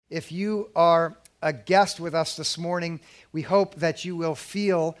If you are a guest with us this morning, we hope that you will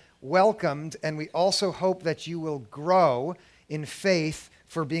feel welcomed, and we also hope that you will grow in faith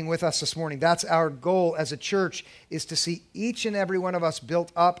for being with us this morning. That's our goal as a church, is to see each and every one of us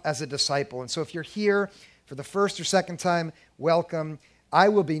built up as a disciple. And so if you're here for the first or second time, welcome. I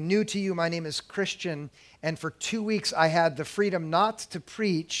will be new to you. My name is Christian, and for 2 weeks I had the freedom not to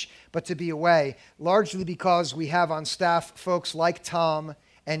preach, but to be away, largely because we have on staff folks like Tom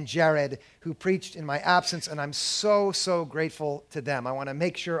and Jared who preached in my absence, and I'm so grateful to them. I want to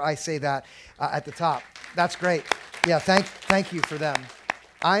make sure I say that at the top. That's great. Yeah, thank you for them.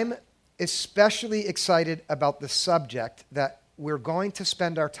 I'm especially excited about the subject that we're going to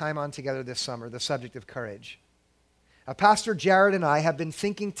spend our time on together this summer, the subject of courage. Pastor Jared and I have been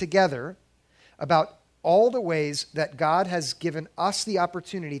thinking together about all the ways that God has given us the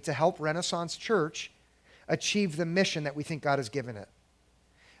opportunity to help Renaissance Church achieve the mission that we think God has given it.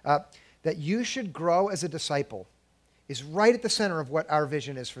 That you should grow as a disciple is right at the center of what our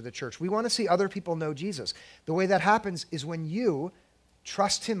vision is for the church. We want to see other people know Jesus. The way that happens is when you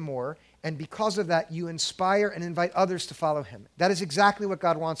trust him more, and because of that, you inspire and invite others to follow him. That is exactly what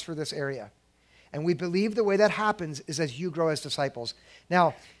God wants for this area. And we believe the way that happens is as you grow as disciples.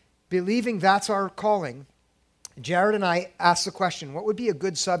 Now, believing that's our calling, Jared and I asked the question, what would be a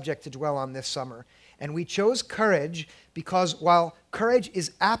good subject to dwell on this summer? And we chose courage because while courage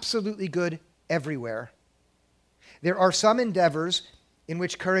is absolutely good everywhere, there are some endeavors in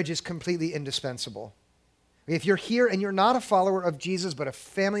which courage is completely indispensable. If you're here and you're not a follower of Jesus, but a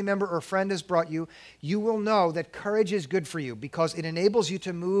family member or friend has brought you, you will know that courage is good for you because it enables you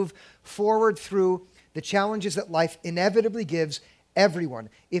to move forward through the challenges that life inevitably gives everyone.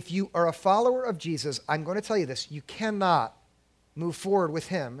 If you are a follower of Jesus, I'm going to tell you this, you cannot move forward with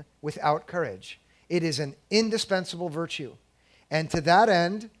him without courage. It is an indispensable virtue. And to that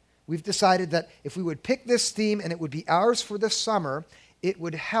end, we've decided that if we would pick this theme and it would be ours for this summer, it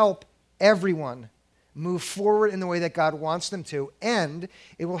would help everyone move forward in the way that God wants them to, and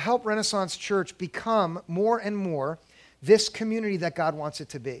it will help Renaissance Church become more and more this community that God wants it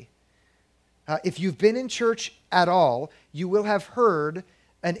to be. If you've been in church at all, you will have heard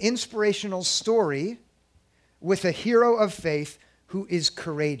an inspirational story with a hero of faith who is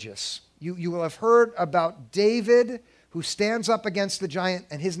courageous. You will have heard about David, who stands up against the giant,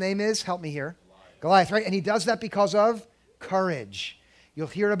 and his name is, help me here, Goliath, right? And he does that because of courage. You'll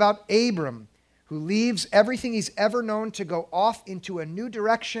hear about Abram, who leaves everything he's ever known to go off into a new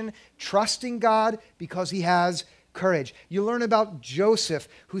direction, trusting God because he has courage. You learn about Joseph,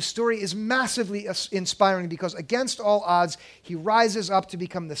 whose story is massively inspiring because against all odds, he rises up to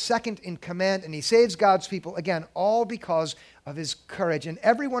become the second in command and he saves God's people, again, all because of his courage. And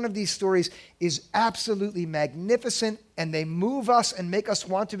every one of these stories is absolutely magnificent and they move us and make us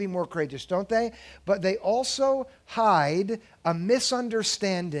want to be more courageous, don't they? But they also hide a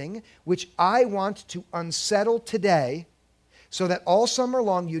misunderstanding which I want to unsettle today so that all summer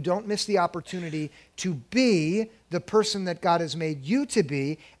long you don't miss the opportunity to be the person that God has made you to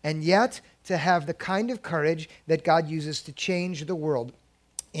be, and yet to have the kind of courage that God uses to change the world.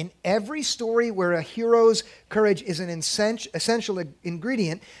 In every story where a hero's courage is an essential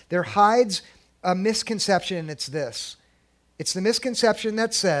ingredient, there hides a misconception, and it's this. It's the misconception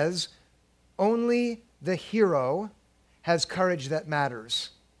that says only the hero has courage that matters.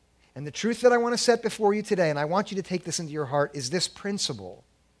 And the truth that I want to set before you today, and I want you to take this into your heart, is this principle.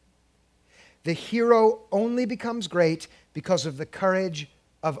 The hero only becomes great because of the courage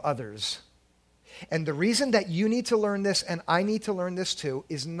of others. And the reason that you need to learn this, and I need to learn this too,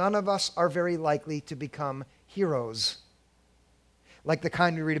 is none of us are very likely to become heroes, like the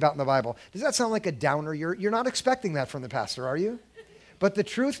kind we read about in the Bible. Does that sound like a downer? You're not expecting that from the pastor, are you? But the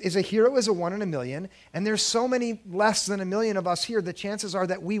truth is a hero is a 1 in a million, and there's so many less than a million of us here, the chances are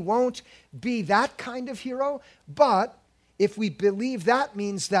that we won't be that kind of hero. But if we believe that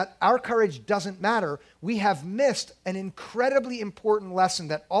means that our courage doesn't matter, we have missed an incredibly important lesson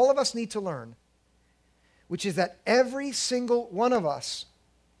that all of us need to learn, which is that every single one of us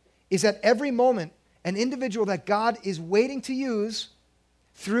is at every moment an individual that God is waiting to use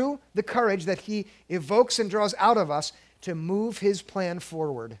through the courage that he evokes and draws out of us to move his plan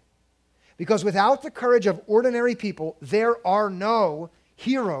forward. Because without the courage of ordinary people, there are no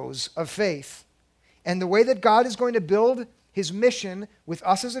heroes of faith. And the way that God is going to build his mission with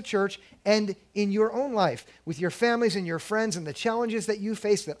us as a church and in your own life, with your families and your friends and the challenges that you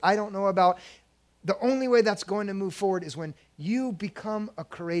face that I don't know about, the only way that's going to move forward is when you become a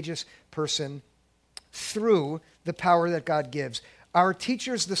courageous person through the power that God gives. Our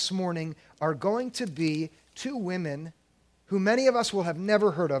teachers this morning are going to be two women who many of us will have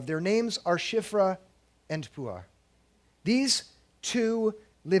never heard of. Their names are Shiphrah and Puah. These two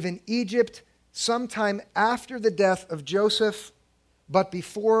live in Egypt sometime after the death of Joseph, but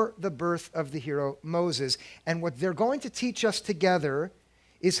before the birth of the hero Moses. And what they're going to teach us together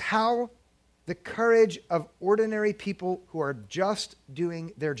is how the courage of ordinary people who are just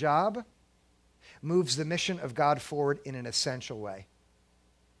doing their job moves the mission of God forward in an essential way.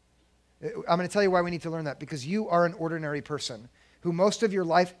 I'm going to tell you why we need to learn that, because you are an ordinary person who most of your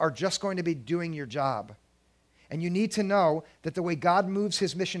life are just going to be doing your job. And you need to know that the way God moves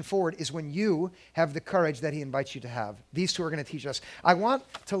his mission forward is when you have the courage that he invites you to have. These two are going to teach us. I want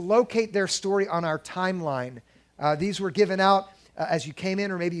to locate their story on our timeline. These were given out as you came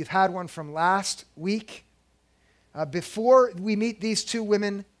in, or maybe you've had one from last week. Before we meet these two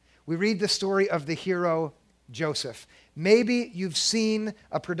women, we read the story of the hero Joseph. Maybe you've seen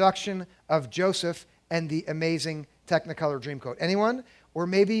a production of Joseph and the Amazing Technicolor Dreamcoat. Anyone? Or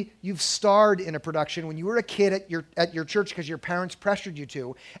maybe you've starred in a production when you were a kid at your church because your parents pressured you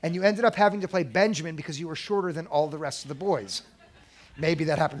to, and you ended up having to play Benjamin because you were shorter than all the rest of the boys. Maybe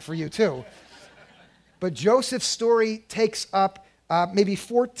that happened for you too. But Joseph's story takes up maybe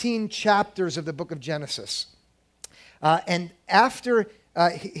 14 chapters of the book of Genesis. And after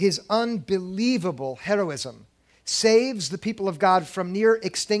his unbelievable heroism saves the people of God from near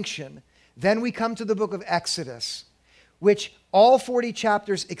extinction, then we come to the book of Exodus, which all 40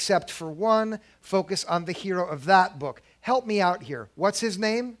 chapters except for one focus on the hero of that book. Help me out here. What's his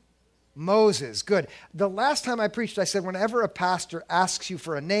name? Moses. Good. The last time I preached, I said whenever a pastor asks you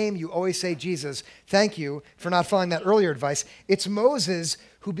for a name, you always say Jesus. Thank you for not following that earlier advice. It's Moses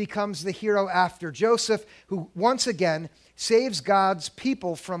who becomes the hero after Joseph, who once again saves God's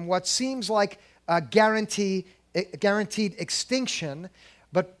people from what seems like a guaranteed extinction.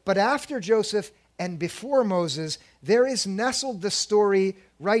 But after Joseph and before Moses, there is nestled the story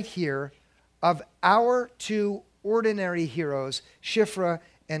right here of our two ordinary heroes, Shiphrah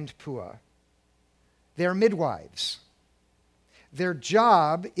and Puah. They're midwives. Their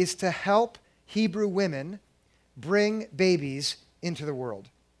job is to help Hebrew women bring babies into the world.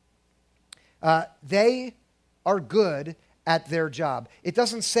 They are good at their job. It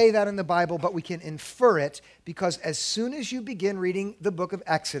doesn't say that in the Bible, but we can infer it, because as soon as you begin reading the book of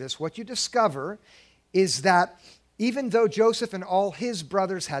Exodus, what you discover is that even though Joseph and all his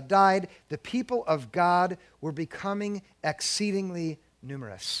brothers had died, the people of God were becoming exceedingly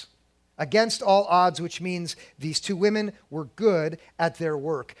numerous. Against all odds, which means these two women were good at their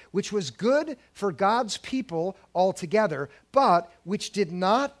work, which was good for God's people altogether, but which did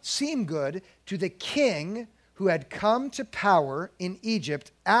not seem good to the king who had come to power in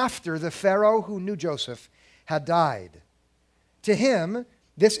Egypt after the Pharaoh who knew Joseph had died. To him,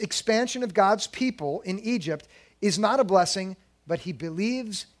 this expansion of God's people in Egypt is not a blessing, but he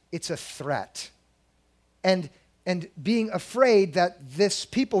believes it's a threat. And being afraid that this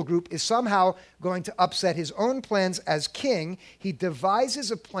people group is somehow going to upset his own plans as king, he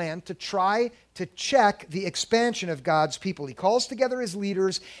devises a plan to try to check the expansion of God's people. He calls together his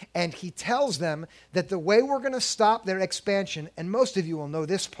leaders and he tells them that the way we're going to stop their expansion, and most of you will know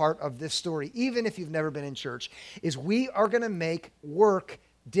this part of this story, even if you've never been in church, is we are going to make work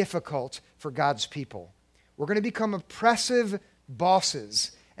difficult for God's people. We're going to become oppressive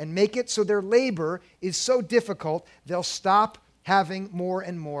bosses and make it so their labor is so difficult, they'll stop having more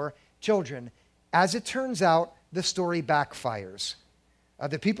and more children. As it turns out, the story backfires.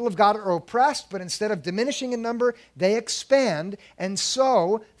 The people of God are oppressed, but instead of diminishing in number, they expand. And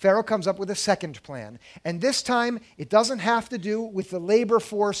so Pharaoh comes up with a second plan. And this time, it doesn't have to do with the labor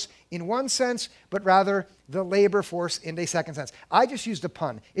force in one sense, but rather the labor force in a second sense. I just used a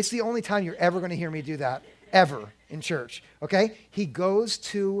pun. It's the only time you're ever going to hear me do that, ever, in church. Okay? He goes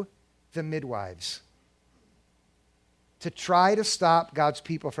to the midwives to try to stop God's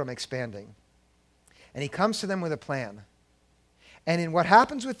people from expanding. And he comes to them with a plan. And in what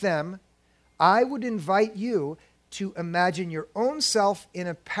happens with them, I would invite you to imagine your own self in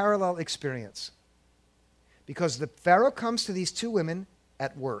a parallel experience. Because the Pharaoh comes to these two women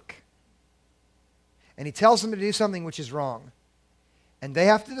at work. And he tells them to do something which is wrong. And they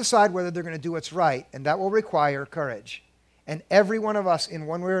have to decide whether they're going to do what's right, and that will require courage. And every one of us, in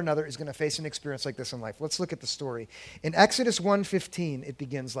one way or another, is going to face an experience like this in life. Let's look at the story. In Exodus 1:15, it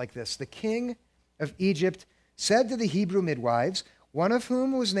begins like this. The king of Egypt said to the Hebrew midwives, one of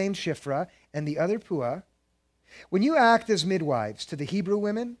whom was named Shiphrah and the other Puah, when you act as midwives to the Hebrew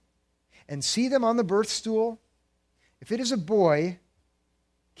women and see them on the birth stool, if it is a boy,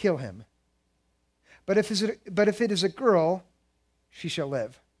 kill him. But if it is a girl, she shall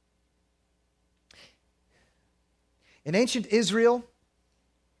live. In ancient Israel,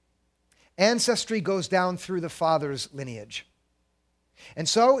 ancestry goes down through the father's lineage. And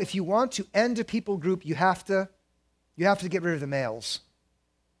so if you want to end a people group, you have to get rid of the males.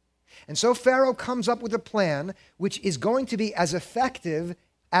 And so Pharaoh comes up with a plan which is going to be as effective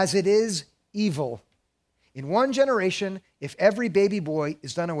as it is evil. In one generation, if every baby boy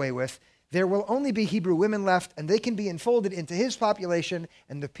is done away with, there will only be Hebrew women left, and they can be enfolded into his population,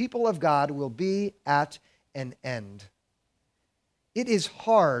 and the people of God will be at an end. It is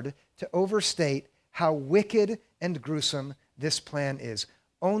hard to overstate how wicked and gruesome this plan is.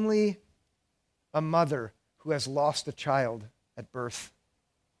 Only a mother who has lost a child at birth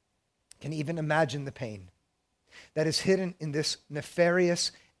can even imagine the pain that is hidden in this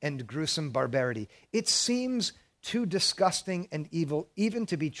nefarious and gruesome barbarity. It seems too disgusting and evil even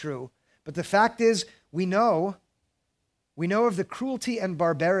to be true, but the fact is we know of the cruelty and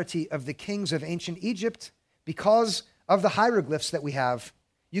barbarity of the kings of ancient Egypt because of the hieroglyphs that we have.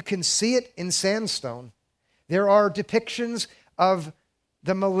 You can see it in sandstone. There are depictions of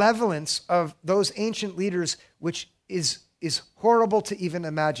the malevolence of those ancient leaders, which is horrible to even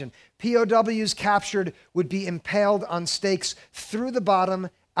imagine. POWs captured would be impaled on stakes through the bottom,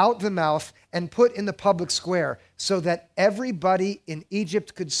 out the mouth, and put in the public square so that everybody in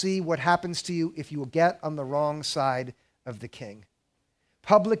Egypt could see what happens to you if you get on the wrong side of the king.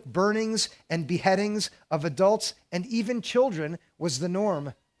 Public burnings and beheadings of adults and even children was the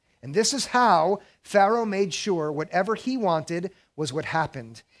norm. And this is how Pharaoh made sure whatever he wanted was what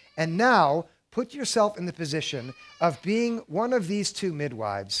happened. And now, put yourself in the position of being one of these two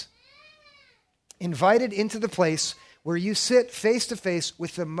midwives, invited into the place where you sit face to face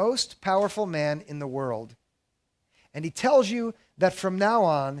with the most powerful man in the world. And he tells you that from now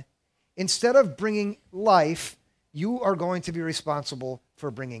on, instead of bringing life, you are going to be responsible for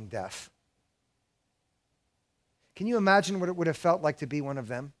bringing death. Can you imagine what it would have felt like to be one of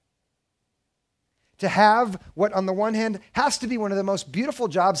them? To have what, on the one hand, has to be one of the most beautiful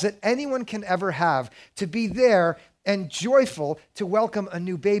jobs that anyone can ever have, to be there and joyful to welcome a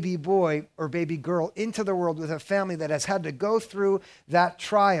new baby boy or baby girl into the world with a family that has had to go through that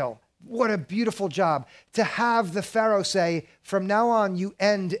trial. What a beautiful job. To have the Pharaoh say, from now on, you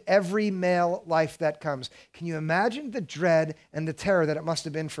end every male life that comes. Can you imagine the dread and the terror that it must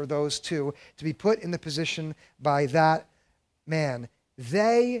have been for those two to be put in the position by that man?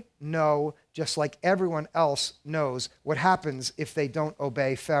 They know, just like everyone else knows, what happens if they don't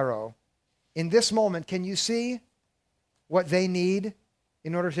obey Pharaoh. In this moment, can you see what they need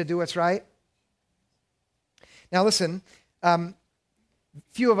in order to do what's right? Now listen,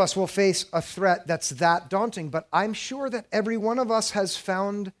 few of us will face a threat that's that daunting, but I'm sure that every one of us has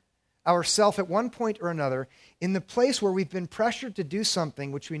found ourselves at one point or another in the place where we've been pressured to do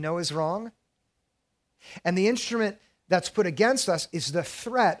something which we know is wrong. And the instrument that's put against us is the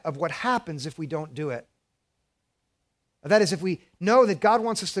threat of what happens if we don't do it. That is, if we know that God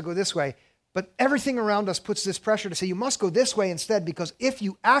wants us to go this way, but everything around us puts this pressure to say, you must go this way instead, because if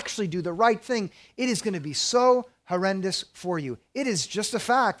you actually do the right thing, it is going to be so horrendous for you. It is just a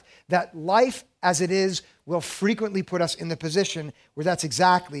fact that life as it is will frequently put us in the position where that's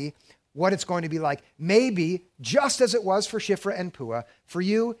exactly what it's going to be like. Maybe, just as it was for Shiphrah and Puah, for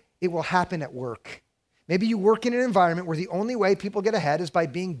you, it will happen at work. Maybe you work in an environment where the only way people get ahead is by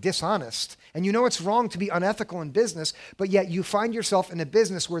being dishonest. And you know it's wrong to be unethical in business, but yet you find yourself in a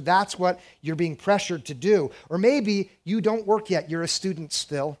business where that's what you're being pressured to do. Or maybe you don't work yet, you're a student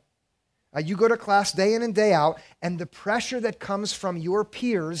still. You go to class day in and day out, and the pressure that comes from your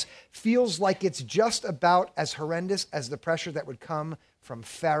peers feels like it's just about as horrendous as the pressure that would come from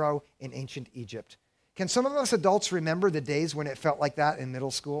Pharaoh in ancient Egypt. Can some of us adults remember the days when it felt like that in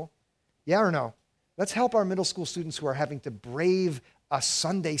middle school? Yeah or no? Let's help our middle school students who are having to brave a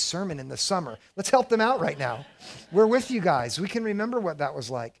Sunday sermon in the summer. Let's help them out right now. We're with you guys. We can remember what that was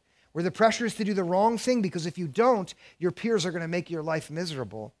like, where the pressure is to do the wrong thing because if you don't, your peers are going to make your life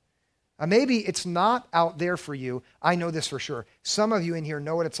miserable. Maybe it's not out there for you. I know this for sure. Some of you in here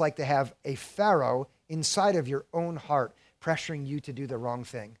know what it's like to have a Pharaoh inside of your own heart pressuring you to do the wrong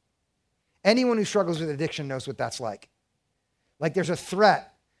thing. Anyone who struggles with addiction knows what that's like. Like there's a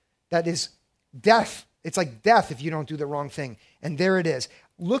threat that is death. It's like death if you don't do the wrong thing. And there it is.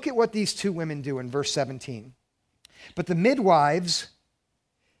 Look at what these two women do in verse 17. But the midwives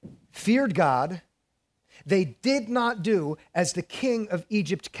feared God. They did not do as the king of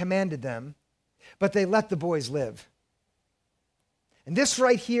Egypt commanded them, but they let the boys live. And this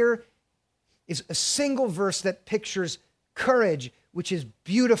right here is a single verse that pictures courage which is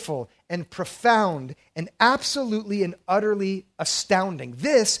beautiful and profound and absolutely and utterly astounding.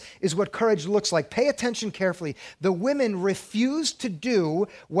 This is what courage looks like. Pay attention carefully. The women refused to do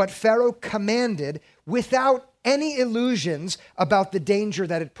what Pharaoh commanded without any illusions about the danger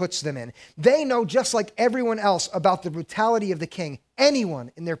that it puts them in. They know, just like everyone else, about the brutality of the king.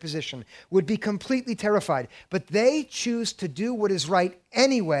 Anyone in their position would be completely terrified. But they choose to do what is right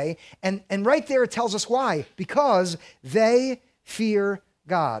anyway. And right there it tells us why. Because they fear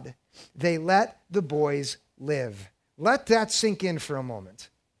God. They let the boys live. Let that sink in for a moment.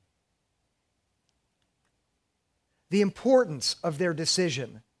 The importance of their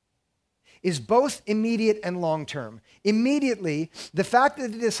decision is both immediate and long-term. Immediately, the fact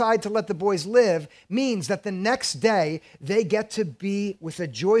that they decide to let the boys live means that the next day they get to be with a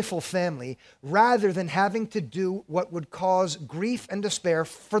joyful family rather than having to do what would cause grief and despair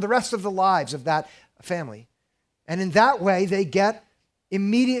for the rest of the lives of that family. And in that way, they get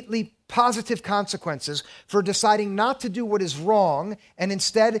immediately positive consequences for deciding not to do what is wrong and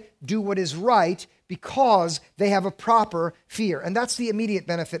instead do what is right, because they have a proper fear. And that's the immediate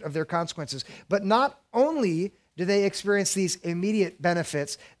benefit of their consequences. But not only do they experience these immediate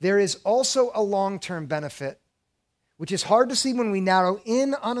benefits, there is also a long-term benefit, which is hard to see when we narrow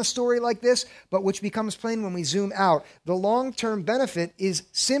in on a story like this, but which becomes plain when we zoom out. The long-term benefit is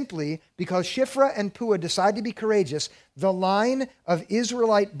simply because Shiphrah and Puah decide to be courageous, the line of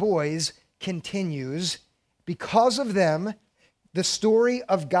Israelite boys continues. Because of them, the story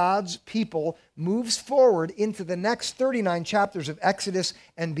of God's people moves forward into the next 39 chapters of Exodus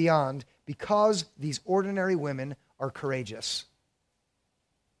and beyond, because these ordinary women are courageous.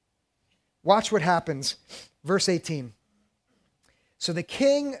 Watch what happens. Verse 18. So the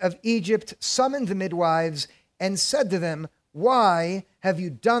king of Egypt summoned the midwives and said to them, "Why have you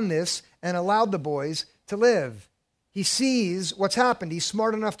done this and allowed the boys to live?" He sees what's happened. He's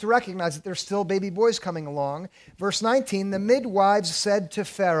smart enough to recognize that there's still baby boys coming along. Verse 19, the midwives said to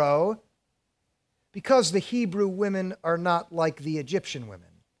Pharaoh, "Because the Hebrew women are not like the Egyptian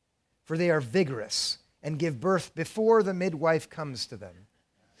women, for they are vigorous and give birth before the midwife comes to them."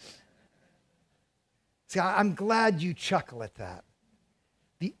 See, I'm glad you chuckle at that.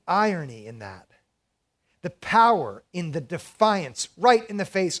 The irony in that. The power in the defiance right in the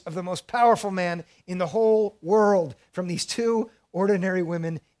face of the most powerful man in the whole world from these two ordinary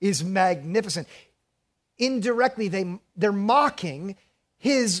women is magnificent. Indirectly, they're mocking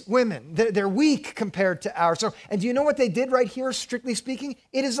his women. They're weak compared to ours. And do you know what they did right here, strictly speaking?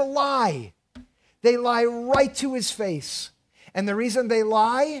 It is a lie. They lie right to his face. And the reason they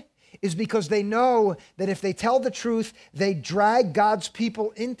lie is because they know that if they tell the truth, they drag God's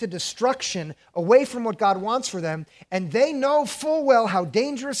people into destruction, away from what God wants for them. And they know full well how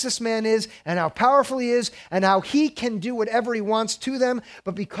dangerous this man is and how powerful he is and how he can do whatever he wants to them.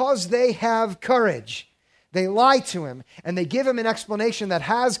 But because they have courage, they lie to him and they give him an explanation that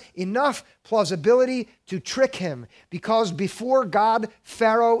has enough plausibility to trick him, because before God,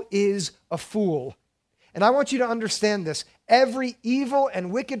 Pharaoh is a fool. And I want you to understand this. Every evil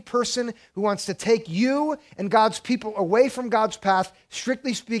and wicked person who wants to take you and God's people away from God's path,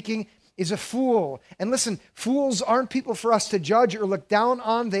 strictly speaking, is a fool. And listen, fools aren't people for us to judge or look down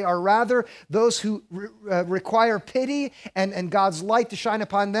on. They are rather those who require pity and God's light to shine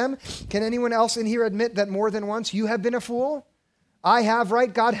upon them. Can anyone else in here admit that more than once you have been a fool? I have,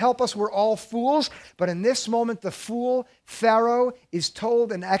 right? God help us, we're all fools. But in this moment, the fool, Pharaoh, is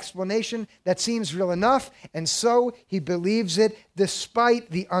told an explanation that seems real enough, and so he believes it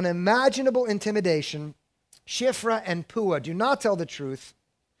despite the unimaginable intimidation. Shiphrah and Puah do not tell the truth.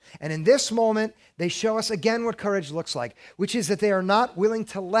 And in this moment, they show us again what courage looks like, which is that they are not willing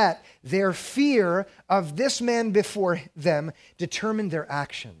to let their fear of this man before them determine their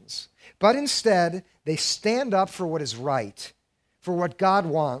actions. But instead, they stand up for what is right, for what God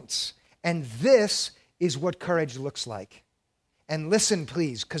wants. And this is what courage looks like. And listen,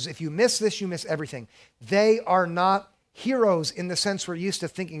 please, because if you miss this, you miss everything. They are not heroes in the sense we're used to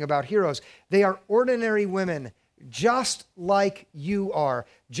thinking about heroes. They are ordinary women, just like you are,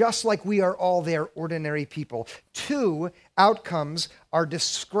 just like we are all there, ordinary people. Two outcomes are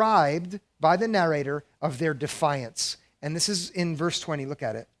described by the narrator of their defiance. And this is in verse 20. Look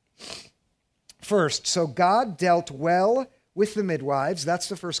at it. First, so God dealt well with the midwives. That's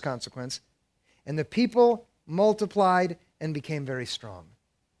the first consequence. And the people multiplied and became very strong.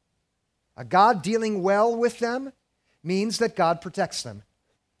 A God dealing well with them means that God protects them.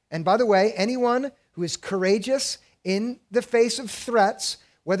 And by the way, anyone who is courageous in the face of threats,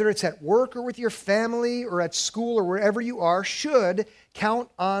 whether it's at work or with your family or at school or wherever you are, should count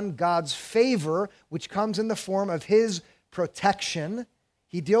on God's favor, which comes in the form of his protection.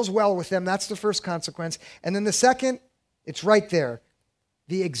 He deals well with them. That's the first consequence. And then the second, it's right there.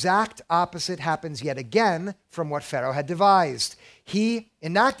 The exact opposite happens yet again from what Pharaoh had devised. He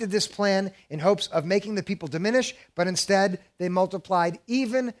enacted this plan in hopes of making the people diminish, but instead they multiplied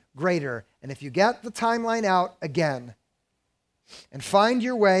even greater. And if you get the timeline out again and find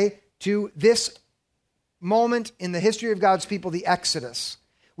your way to this moment in the history of God's people, the Exodus,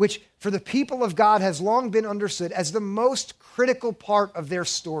 which for the people of God has long been understood as the most critical part of their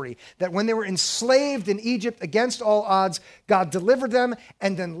story, that when they were enslaved in Egypt against all odds, God delivered them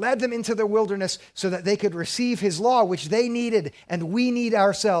and then led them into the wilderness so that they could receive his law, which they needed and we need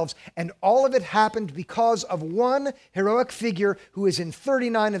ourselves. And all of it happened because of one heroic figure who is in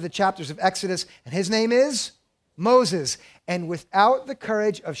 39 of the chapters of Exodus, and his name is Moses. And without the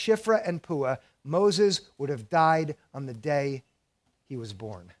courage of Shiphrah and Puah, Moses would have died on the day he was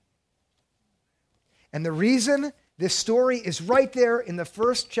born. And the reason this story is right there in the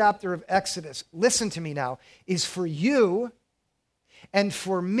first chapter of Exodus, listen to me now, is for you and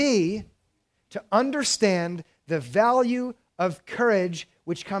for me to understand the value of courage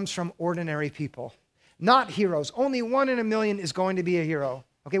which comes from ordinary people, not heroes. Only 1 in a million is going to be a hero.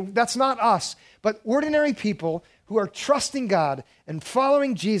 Okay, that's not us, but ordinary people who are trusting God and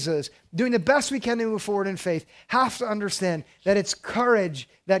following Jesus, doing the best we can to move forward in faith, have to understand that it's courage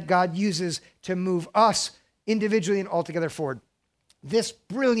that God uses to move us individually and altogether forward. This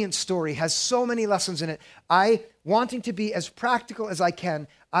brilliant story has so many lessons in it. Wanting to be as practical as I can,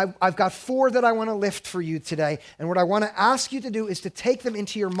 I've got 4 that I want to lift for you today. And what I want to ask you to do is to take them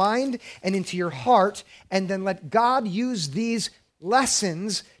into your mind and into your heart, and then let God use these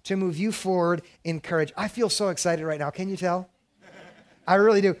lessons to move you forward in courage. I feel so excited right now. Can you tell? I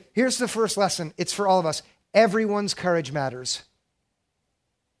really do. Here's the first lesson. It's for all of us. Everyone's courage matters.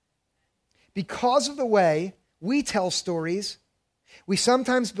 Because of the way we tell stories, we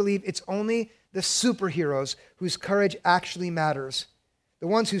sometimes believe it's only the superheroes whose courage actually matters. The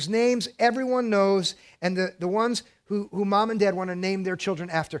ones whose names everyone knows, and the ones who mom and dad want to name their children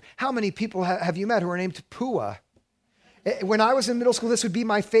after. How many people have you met who are named Puah? When I was in middle school, this would be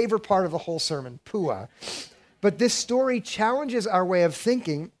my favorite part of the whole sermon, Puah. But this story challenges our way of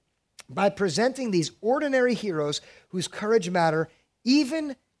thinking by presenting these ordinary heroes whose courage matter,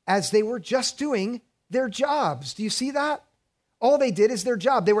 even as they were just doing their jobs. Do you see that? All they did is their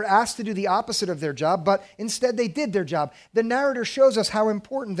job. They were asked to do the opposite of their job, but instead they did their job. The narrator shows us how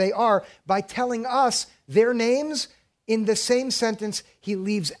important they are by telling us their names. In the same sentence, he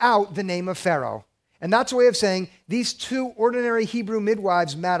leaves out the name of Pharaoh. And that's a way of saying these 2 ordinary Hebrew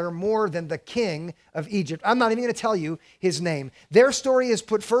midwives matter more than the king of Egypt. I'm not even going to tell you his name. Their story is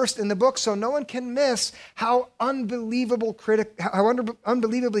put first in the book, so no one can miss how unbelievably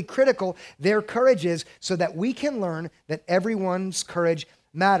critical their courage is, so that we can learn that everyone's courage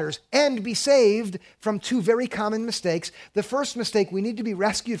matters and be saved from 2 very common mistakes. The first mistake we need to be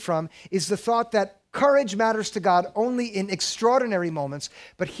rescued from is the thought that courage matters to God only in extraordinary moments.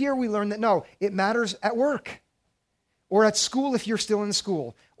 But here we learn that no, it matters at work or at school if you're still in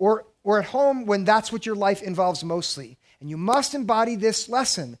school or at home when that's what your life involves mostly. And you must embody this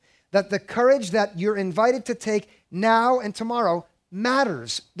lesson that the courage that you're invited to take now and tomorrow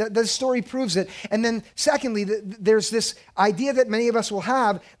matters. The story proves it. And then secondly, there's this idea that many of us will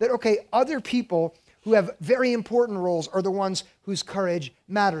have that, okay, other people who have very important roles are the ones whose courage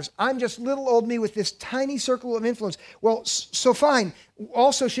matters. I'm just little old me with this tiny circle of influence. Well, so fine.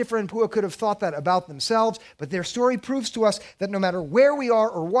 Also, Shiphrah and Puah could have thought that about themselves, but their story proves to us that no matter where we are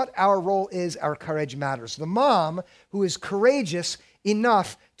or what our role is, our courage matters. The mom who is courageous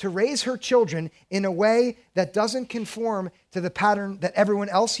enough to raise her children in a way that doesn't conform to the pattern that everyone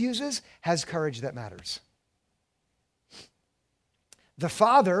else uses has courage that matters. The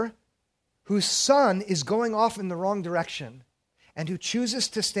father whose son is going off in the wrong direction and who chooses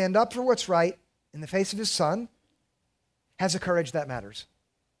to stand up for what's right in the face of his son has a courage that matters.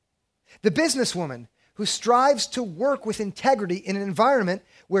 The businesswoman who strives to work with integrity in an environment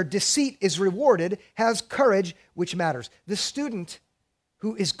where deceit is rewarded has courage which matters. The student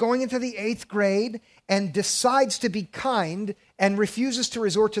who is going into the 8th grade and decides to be kind and refuses to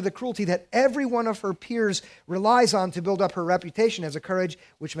resort to the cruelty that every one of her peers relies on to build up her reputation has a courage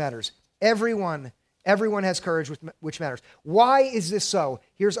which matters. Everyone has courage which matters. Why is this so?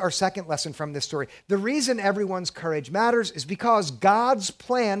 Here's our second lesson from this story. The reason everyone's courage matters is because God's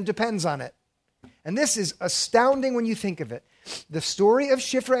plan depends on it. And this is astounding when you think of it. The story of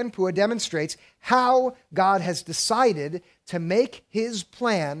Shiphrah and Puah demonstrates how God has decided to make his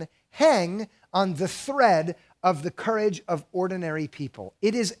plan hang on the thread of the courage of ordinary people.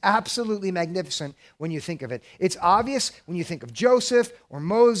 It is absolutely magnificent when you think of it. It's obvious when you think of Joseph or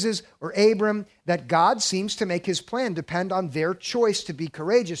Moses or Abram that God seems to make his plan depend on their choice to be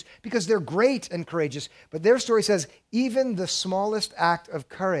courageous because they're great and courageous. But their story says, even the smallest act of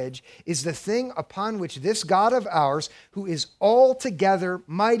courage is the thing upon which this God of ours, who is altogether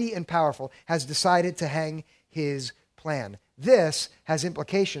mighty and powerful, has decided to hang his plan. This has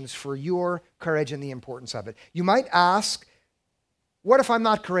implications for your courage and the importance of it. You might ask, what if I'm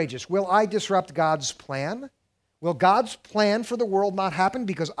not courageous? Will I disrupt God's plan? Will God's plan for the world not happen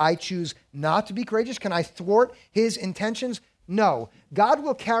because I choose not to be courageous? Can I thwart his intentions? No. God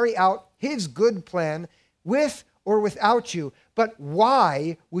will carry out his good plan with or without you. But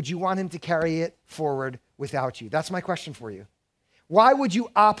why would you want him to carry it forward without you? That's my question for you. Why would you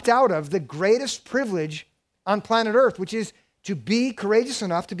opt out of the greatest privilege on planet Earth, which is to be courageous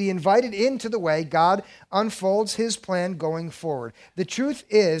enough to be invited into the way God unfolds his plan going forward? The truth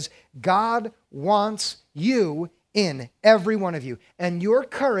is, God wants you in, every one of you. And your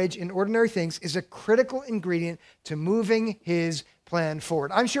courage in ordinary things is a critical ingredient to moving his plan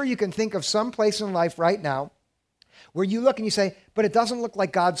forward. I'm sure you can think of some place in life right now where you look and you say, but it doesn't look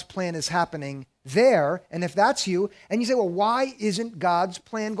like God's plan is happening there. And if that's you, and you say, well, why isn't God's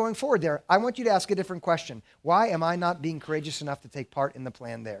plan going forward there? I want you to ask a different question. Why am I not being courageous enough to take part in the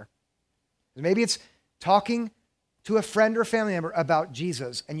plan there? Maybe it's talking to a friend or family member about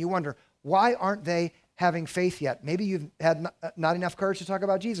Jesus, and you wonder, why aren't they having faith yet? Maybe you've had not enough courage to talk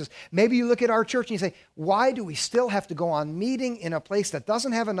about Jesus. Maybe you look at our church and you say, why do we still have to go on meeting in a place that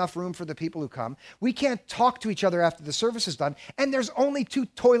doesn't have enough room for the people who come? We can't talk to each other after the service is done, and there's only 2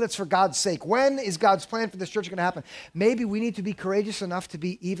 toilets for God's sake. When is God's plan for this church going to happen? Maybe we need to be courageous enough to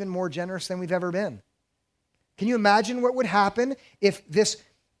be even more generous than we've ever been. Can you imagine what would happen if this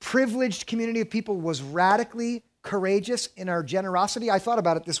privileged community of people was radically courageous in our generosity? I thought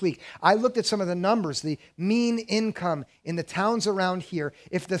about it this week. I looked at some of the numbers, the mean income in the towns around here.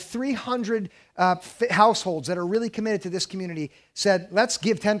 If the 300 households that are really committed to this community said, let's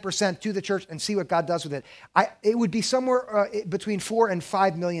give 10% to the church and see what God does with it, it would be somewhere between $4 and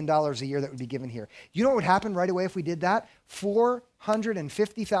 $5 million a year that would be given here. You know what would happen right away if we did that?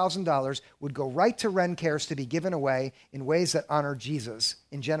 $450,000 would go right to Ren Cares to be given away in ways that honor Jesus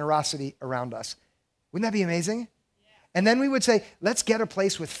in generosity around us. Wouldn't that be amazing? Yeah. And then we would say, let's get a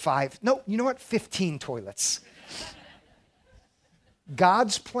place with 15 toilets.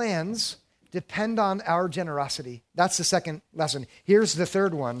 God's plans depend on our generosity. That's the second lesson. Here's the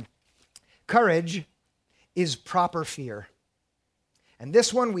third one. Courage is proper fear. And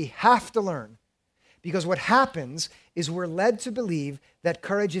this one we have to learn, because what happens is we're led to believe that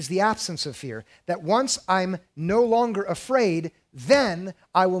courage is the absence of fear, that once I'm no longer afraid, then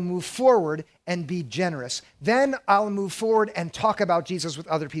I will move forward and be generous. Then I'll move forward and talk about Jesus with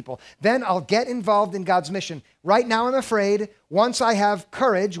other people. Then I'll get involved in God's mission. Right now I'm afraid. Once I have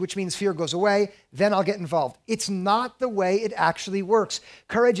courage, which means fear goes away, then I'll get involved. It's not the way it actually works.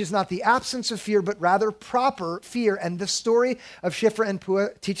 Courage is not the absence of fear, but rather proper fear. And the story of Shiphrah and Puah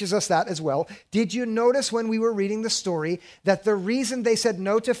teaches us that as well. Did you notice when we were reading the story that the reason they said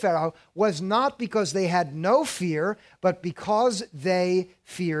no to Pharaoh was not because they had no fear, but because they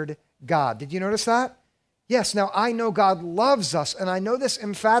feared God? Did you notice that? Yes, now I know God loves us, and I know this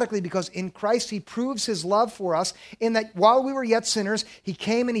emphatically because in Christ he proves his love for us in that while we were yet sinners, he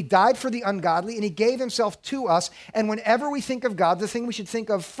came and he died for the ungodly, and he gave himself to us. And whenever we think of God, the thing we should think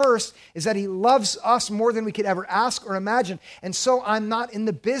of first is that he loves us more than we could ever ask or imagine. And so I'm not in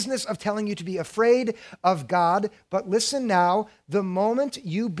the business of telling you to be afraid of God, but listen now, the moment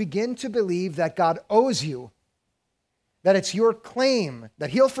you begin to believe that God owes you, that it's your claim,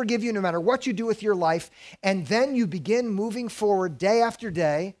 that he'll forgive you no matter what you do with your life, and then you begin moving forward day after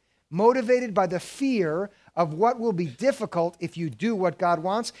day, motivated by the fear of what will be difficult if you do what God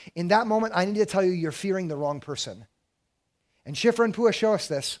wants, in that moment, I need to tell you, you're fearing the wrong person. And Shiphrah and Puah show us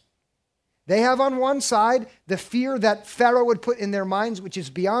this. They have on one side the fear that Pharaoh would put in their minds, which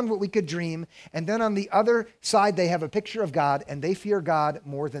is beyond what we could dream, and then on the other side, they have a picture of God, and they fear God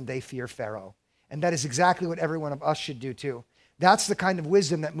more than they fear Pharaoh. And that is exactly what every one of us should do too. That's the kind of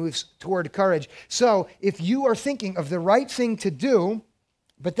wisdom that moves toward courage. So if you are thinking of the right thing to do,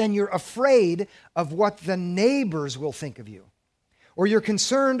 but then you're afraid of what the neighbors will think of you, or you're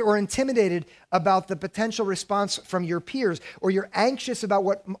concerned or intimidated about the potential response from your peers, or you're anxious about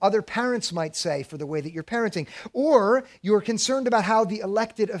what other parents might say for the way that you're parenting, or you're concerned about how the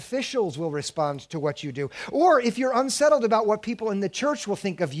elected officials will respond to what you do, or if you're unsettled about what people in the church will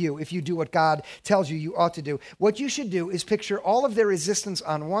think of you if you do what God tells you you ought to do, what you should do is picture all of their resistance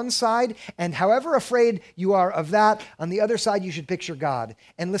on one side, and however afraid you are of that, on the other side you should picture God.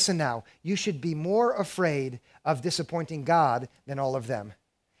 And listen now, you should be more afraid of disappointing God than all of them.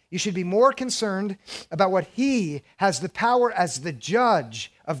 You should be more concerned about what he has the power as the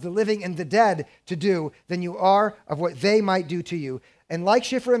judge of the living and the dead to do than you are of what they might do to you. And like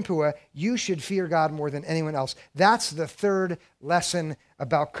Shiphrah and Puah, you should fear God more than anyone else. That's the third lesson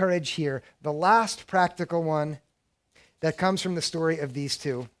about courage here. The last practical one that comes from the story of these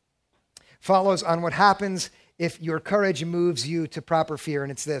two follows on what happens if your courage moves you to proper fear.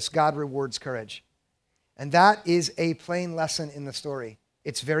 And it's this: God rewards courage. And that is a plain lesson in the story.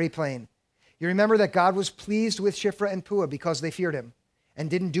 It's very plain. You remember that God was pleased with Shiphrah and Puah because they feared him and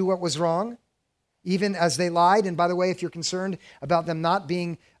didn't do what was wrong, even as they lied. And by the way, if you're concerned about them not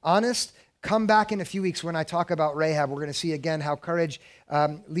being honest, come back in a few weeks when I talk about Rahab. We're going to see again how courage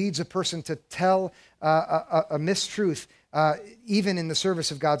leads a person to tell a mistruth, even in the service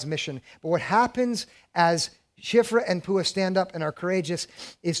of God's mission. But what happens as Shiphrah and Puah stand up and are courageous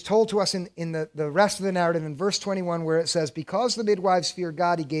is told to us in the rest of the narrative in verse 21, where it says, because the midwives feared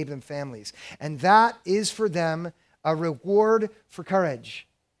God, he gave them families. And that is for them a reward for courage.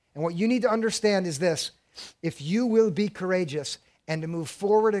 And what you need to understand is this: if you will be courageous and to move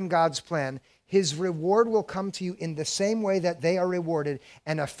forward in God's plan, his reward will come to you in the same way that they are rewarded.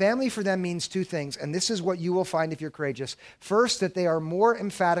 And a family for them means two things. And this is what you will find if you're courageous. First, that they are more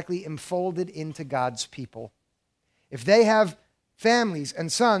emphatically enfolded into God's people. If they have families and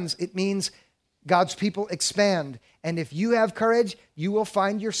sons, it means God's people expand. And if you have courage, you will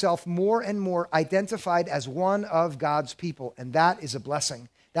find yourself more and more identified as one of God's people. And that is a blessing.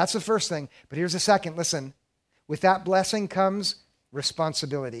 That's the first thing. But here's the second. Listen, with that blessing comes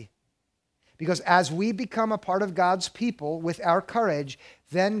responsibility. Because as we become a part of God's people with our courage,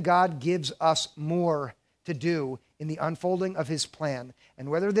 then God gives us more to do in the unfolding of his plan. And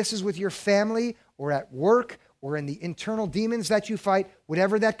whether this is with your family or at work or in the internal demons that you fight,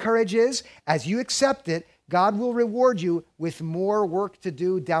 whatever that courage is, as you accept it, God will reward you with more work to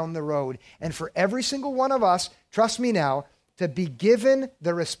do down the road. And for every single one of us, trust me now, to be given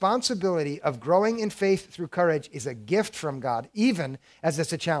the responsibility of growing in faith through courage is a gift from God, even as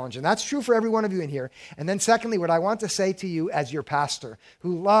it's a challenge. And that's true for every one of you in here. And then secondly, what I want to say to you as your pastor,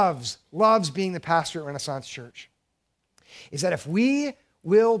 who loves being the pastor at Renaissance Church, is that if we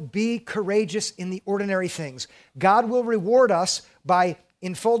will be courageous in the ordinary things, God will reward us by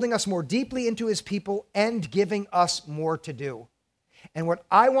enfolding us more deeply into his people and giving us more to do. And what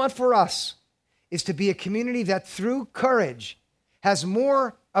I want for us is to be a community that through courage has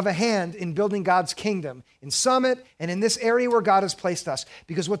more of a hand in building God's kingdom in Summit and in this area where God has placed us.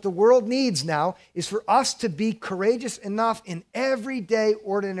 Because what the world needs now is for us to be courageous enough in everyday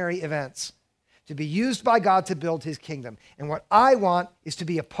ordinary events to be used by God to build his kingdom. And what I want is to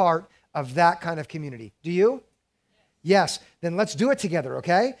be a part of that kind of community. Do you? Yes. Then let's do it together,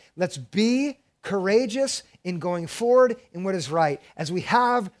 okay? Let's be courageous in going forward in what is right as we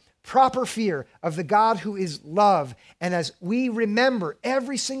have proper fear of the God who is love. And as we remember,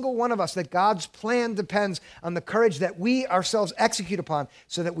 every single one of us, that God's plan depends on the courage that we ourselves execute upon,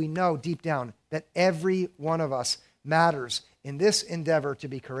 so that we know deep down that every one of us matters in this endeavor to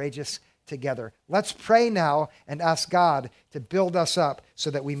be courageous together. Let's pray now and ask God to build us up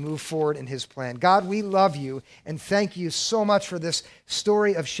so that we move forward in his plan. God, we love you and thank you so much for this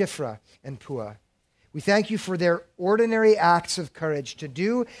story of Shiphrah and Puah. We thank you for their ordinary acts of courage to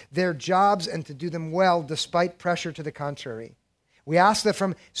do their jobs and to do them well despite pressure to the contrary. We ask that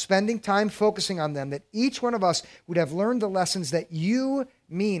from spending time focusing on them, that each one of us would have learned the lessons that you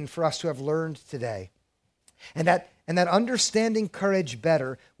mean for us to have learned today. And that understanding courage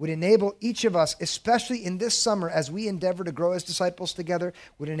better would enable each of us, especially in this summer as we endeavor to grow as disciples together,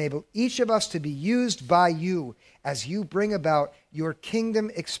 would enable each of us to be used by you as you bring about your kingdom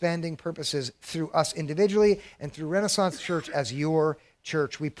expanding purposes through us individually and through Renaissance Church as your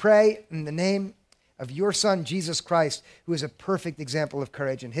church. We pray in the name of your Son, Jesus Christ, who is a perfect example of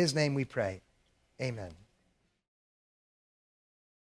courage. In his name we pray. Amen.